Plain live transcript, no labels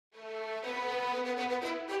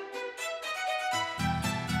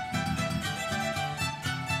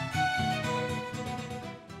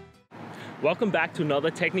Welcome back to another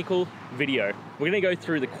technical video. We're gonna go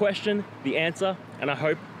through the question, the answer, and I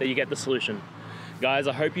hope that you get the solution. Guys,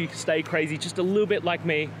 I hope you stay crazy just a little bit like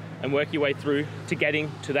me and work your way through to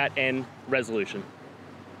getting to that end resolution.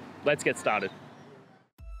 Let's get started.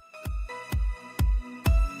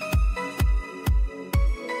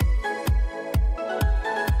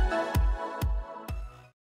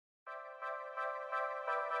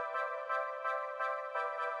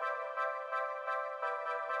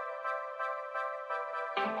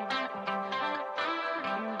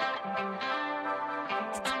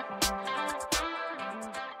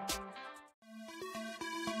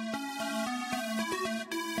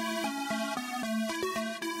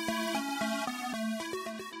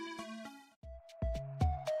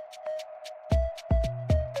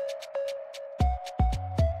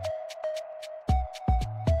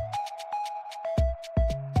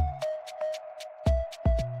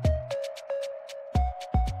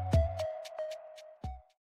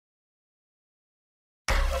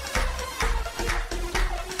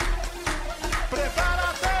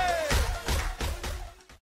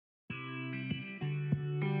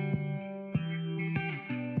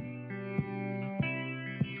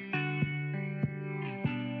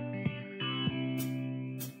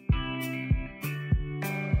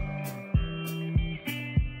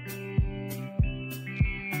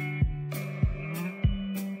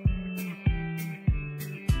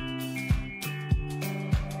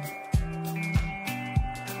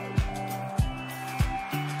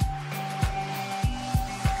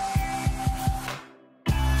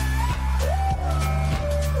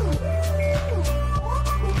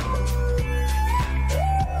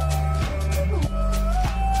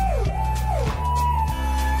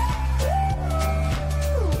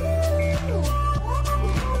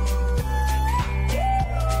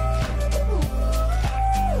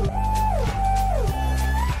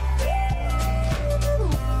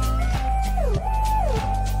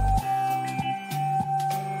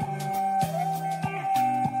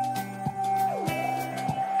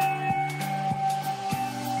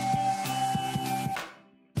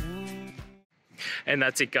 And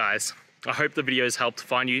that's it, guys. I hope the video has helped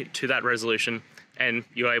find you to that resolution and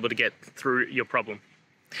you're able to get through your problem.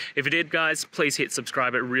 If it did, guys, please hit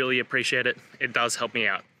subscribe. I really appreciate it. It does help me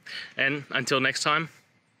out. And until next time,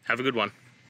 have a good one.